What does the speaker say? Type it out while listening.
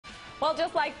Well,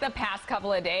 just like the past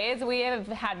couple of days, we have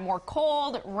had more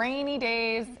cold, rainy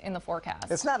days in the forecast.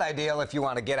 It's not ideal if you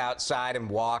want to get outside and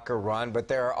walk or run, but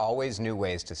there are always new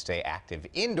ways to stay active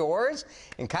indoors.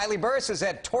 And Kylie Burse is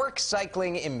at Torque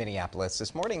Cycling in Minneapolis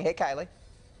this morning. Hey, Kylie.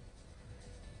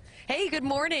 Hey, good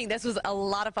morning. This was a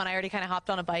lot of fun. I already kind of hopped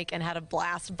on a bike and had a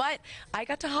blast, but I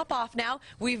got to hop off now.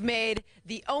 We've made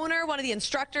the owner, one of the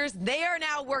instructors, they are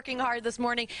now working hard this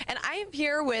morning, and I am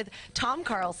here with Tom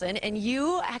Carlson, and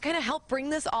you kind of helped bring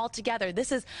this all together.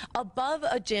 This is above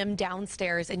a gym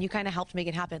downstairs, and you kind of helped make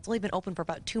it happen. It's only been open for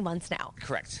about 2 months now.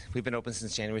 Correct. We've been open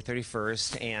since January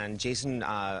 31st, and Jason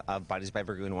of Bodies by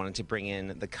Burgoon wanted to bring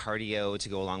in the cardio to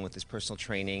go along with his personal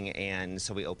training, and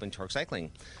so we opened Torque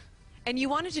Cycling. And you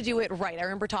wanted to do it right. I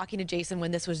remember talking to Jason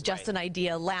when this was just an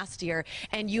idea last year,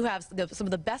 and you have some of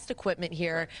the best equipment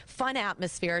here, fun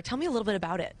atmosphere. Tell me a little bit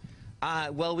about it.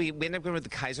 Well, we ended up going with the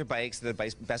Kaiser bikes, the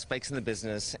best bikes in the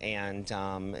business, and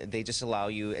they just allow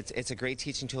you, it's a great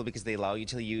teaching tool because they allow you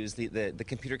to use the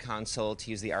computer console,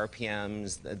 to use the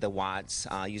RPMs, the watts,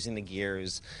 using the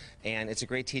gears, and it's a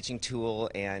great teaching tool,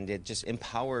 and it just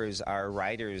empowers our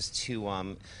riders to,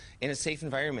 in a safe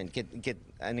environment, get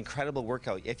an incredible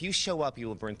workout. If you show up, you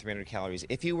will burn 300 calories.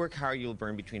 If you work hard, you will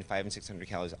burn between 500 and 600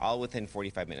 calories, all within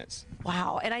 45 minutes.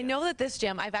 Wow, and I know that this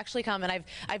gym, I've actually come and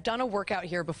I've done a workout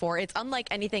here before. It's unlike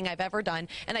anything I've ever done,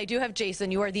 and I do have Jason,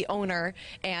 you are the owner,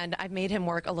 and I've made him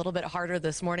work a little bit harder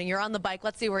this morning. You're on the bike,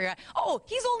 let's see where you're at. Oh,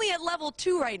 he's only at level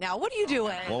 2 right now. What are you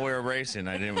doing? Well, we were racing.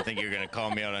 I didn't think you were going to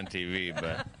call me out on TV,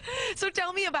 but... So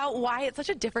tell me about why it's such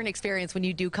a different experience when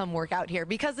you do come work out here,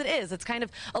 because it is. It's kind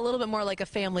of a little bit more like a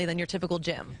family than your typical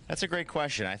gym. That's a great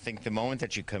question. I think the moment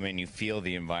that you come in, you feel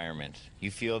the environment.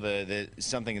 You feel the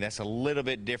something that's a little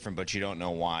bit different, but you don't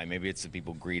know why. Maybe it's the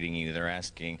people greeting you. They're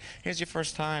asking, here's your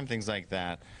first time, things like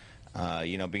that.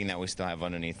 You know, being that we still have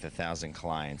underneath 1,000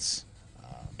 clients.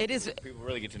 It is. People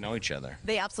really get to know each other.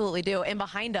 They absolutely do. And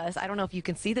behind us, I don't know if you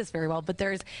can see this very well, but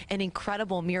there's an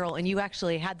incredible mural, and you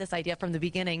actually had this idea from the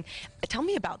beginning. Tell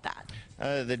me about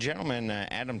that. The gentleman,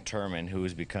 Adam Turman, who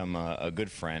has become a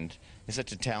good friend, is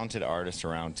such a talented artist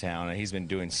around town, and he's been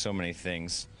doing so many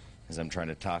things. As I'm trying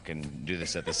to talk and do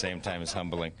this at the same time is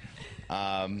humbling.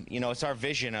 You know, it's our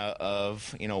vision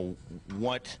of, you know,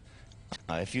 what...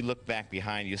 if you look back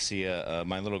behind, you'll see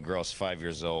my little girl's 5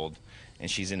 years old, and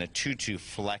she's in a tutu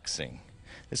flexing.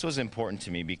 This was important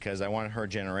to me because I wanted her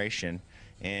generation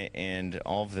and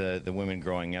all of the women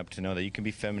growing up to know that you can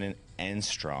be feminine and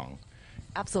strong.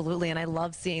 Absolutely, and I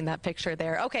love seeing that picture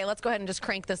there. Okay, let's go ahead and just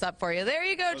crank this up for you. There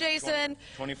you go, Jason.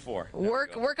 24.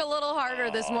 Work a little harder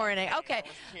this morning. Okay.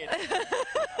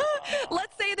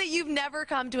 Let's say that you've never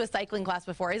come to a cycling class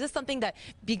before. Is this something that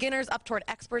beginners up toward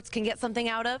experts can get something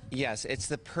out of? Yes, it's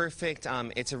the perfect.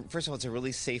 First of all, it's a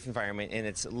really safe environment, and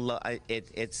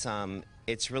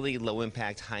it's really low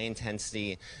impact, high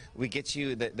intensity. We get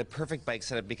you the perfect bike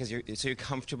setup because you're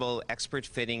comfortable, expert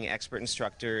fitting, expert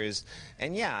instructors,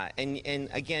 and yeah, and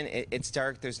again, it's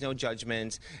dark. There's no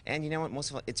judgment, and you know what?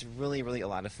 Most of all, it's really a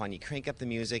lot of fun. You crank up the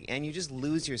music, and you just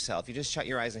lose yourself. You just shut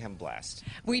your eyes and have a blast.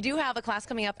 We do have a class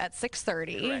coming up at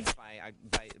 6:30. Correct.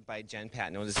 By Jen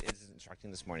Patton, who is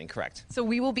instructing this morning. Correct. So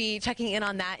we will be checking in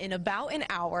on that in about an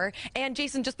hour. And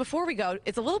Jason, just before we go,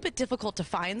 it's a little bit difficult to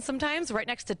find sometimes. Right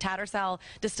next to Tattersall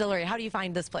Distillery. How do you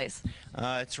find this place?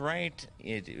 It's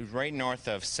right north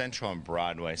of Central and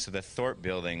Broadway. So the Thorpe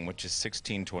building, which is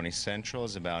 1620 Central,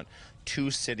 is about 2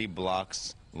 city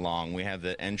blocks long. We have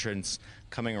the entrance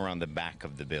coming around the back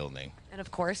of the building. And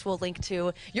of course, we'll link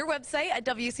to your website at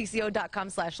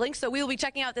WCCO.com/link. So we will be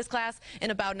checking out this class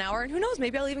in about an hour. And who knows,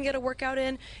 maybe I'll even get a workout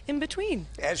in between.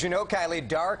 As you know, Kylie,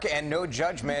 dark and no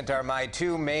judgment are my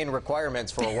 2 main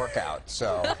requirements for a workout.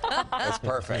 So that's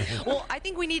perfect. Well, I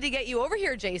think we need to get you over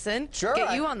here, Jason. Sure.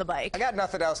 Get you on the bike. I got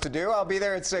nothing else to do. I'll be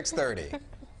there at 6:30.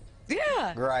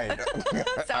 Yeah. Right.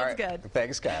 Sounds good.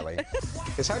 Thanks, Kylie.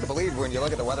 It's hard to believe when you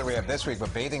look at the weather we have this week,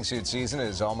 but bathing suit season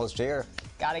is almost here.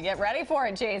 Got to get ready for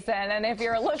it, Jason. And if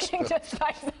you're looking to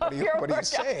spice up your workout. What are you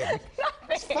saying? Nothing.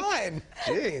 It's fine.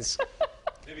 Jeez.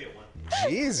 Maybe a 1.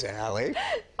 Jeez, Allie.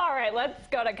 All right, let's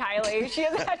go to Kylie. She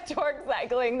is at Torque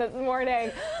Cycling this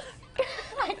morning.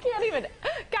 I can't even.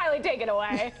 Kylie, take it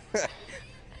away.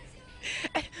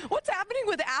 What's happening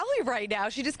with Allie right now?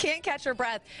 She just can't catch her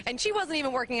breath, and she wasn't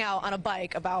even working out on a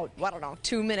bike about, I don't know,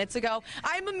 2 minutes ago.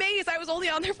 I'm amazed. I was only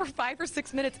on there for 5 or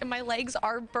 6 minutes, and my legs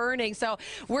are burning. So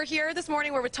we're here this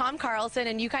morning. We're with Tom Carlson,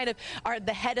 and you kind of are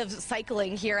the head of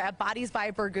cycling here at Bodies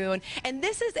by Burgoon. And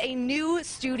this is a new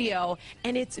studio,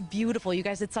 and it's beautiful. You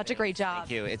guys did such a great job.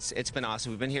 Thank you. It's been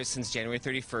awesome. We've been here since January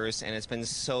 31st, and it's been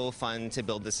so fun to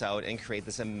build this out and create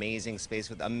this amazing space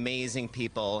with amazing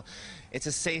people. It's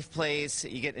a safe place.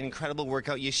 You get an incredible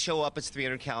workout. You show up, it's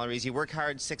 300 calories. You work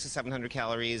hard, 600 to 700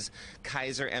 calories.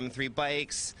 Kaiser M3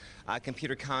 bikes,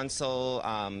 computer console.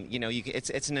 You know,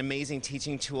 it's an amazing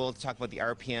teaching tool to talk about the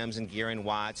RPMs and gear and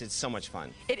watts. It's so much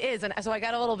fun. It is, and so I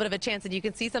got a little bit of a chance, and you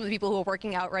can see some of the people who are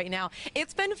working out right now.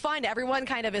 It's been fun. Everyone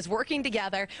kind of is working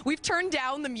together. We've turned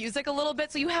down the music a little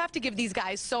bit, so you have to give these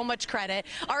guys so much credit.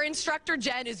 Our instructor,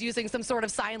 Jen, is using some sort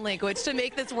of sign language to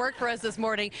make this work for us this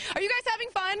morning. Are you guys having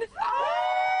fun?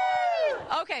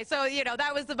 Okay, so, you know,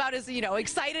 that was about as, you know,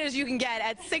 excited as you can get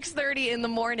at 6:30 in the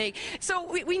morning.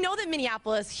 So we know that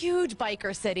Minneapolis, huge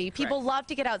biker city. People Correct. love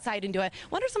to get outside and do it.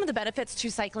 What are some of the benefits to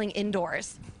cycling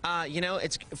indoors? You know,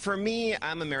 it's for me.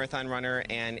 I'm a marathon runner,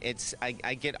 and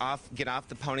I get off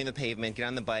the pounding the pavement, get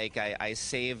on the bike. I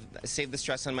save the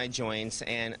stress on my joints,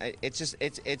 and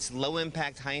it's low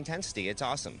impact, high intensity. It's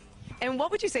awesome. And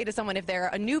what would you say to someone if they're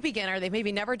a new beginner, they've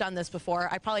maybe never done this before?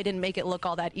 I probably didn't make it look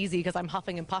all that easy because I'm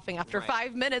huffing and puffing after Right.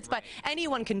 5 minutes, but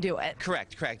anyone can do it.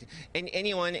 Correct. And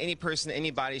anyone, any person,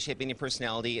 any body shape, any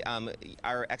personality,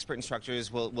 our expert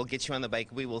instructors will get you on the bike.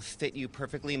 We will fit you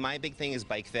perfectly. My big thing is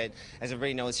bike fit. As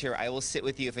everybody knows here, I will sit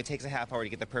with you if it takes a half hour to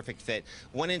get the perfect fit.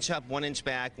 1 inch up, 1 inch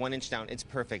back, 1 inch down. It's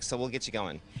perfect. So we'll get you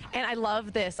going. And I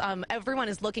love this. Everyone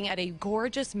is looking at a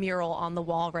gorgeous mural on the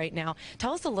wall right now.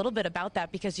 Tell us a little bit about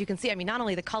that, because you can see, I mean, not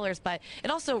only the colors, but it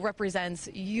also represents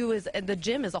you as the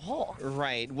gym as a whole.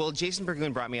 Right. Well, Jason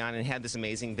Burgoon brought me on and had this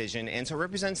amazing vision, and so it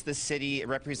represents the city. It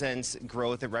represents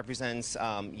growth. It represents,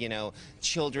 you know,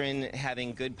 children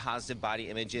having good, positive body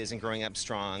images and growing up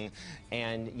strong.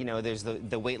 And you know, there's the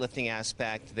weightlifting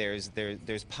aspect. There's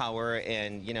power,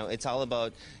 and you know, it's all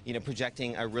about, you know,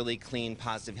 projecting a really clean,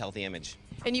 positive, healthy image.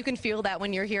 And you can feel that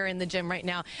when you're here in the gym right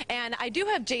now. And I do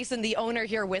have Jason, the owner,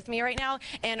 here with me right now.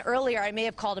 And earlier, I may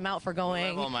have called him out for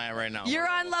going. What level am I right now? You're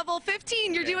on level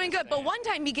 15. You're doing good. But one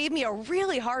time, he gave me a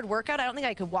really hard workout. I don't think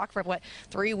I could walk for, what,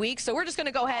 3 weeks? So we're just going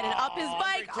to go ahead and up his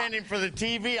bike. I'm pretending for the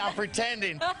TV. I'm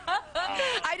pretending.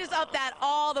 I just upped that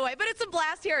all the way. But it's a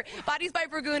blast here. Bodies by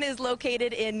Burgoon is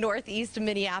located in northeast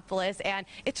Minneapolis. And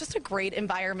it's just a great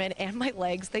environment. And my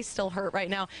legs, they still hurt right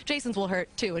now. Jason's will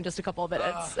hurt, too, in just a couple of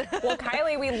minutes. Well,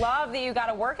 Kylie, we love that you got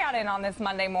a workout in on this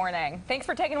Monday morning. Thanks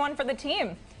for taking one for the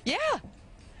team. Yeah.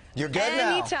 You're good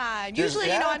now. Anytime. Usually,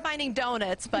 you know, I'm finding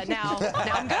donuts, but now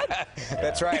I'm good.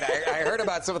 That's right. I heard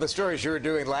about some of the stories you were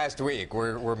doing last week.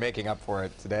 We're making up for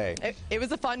it today. It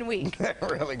was a fun week.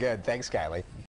 Really good. Thanks, Kylie.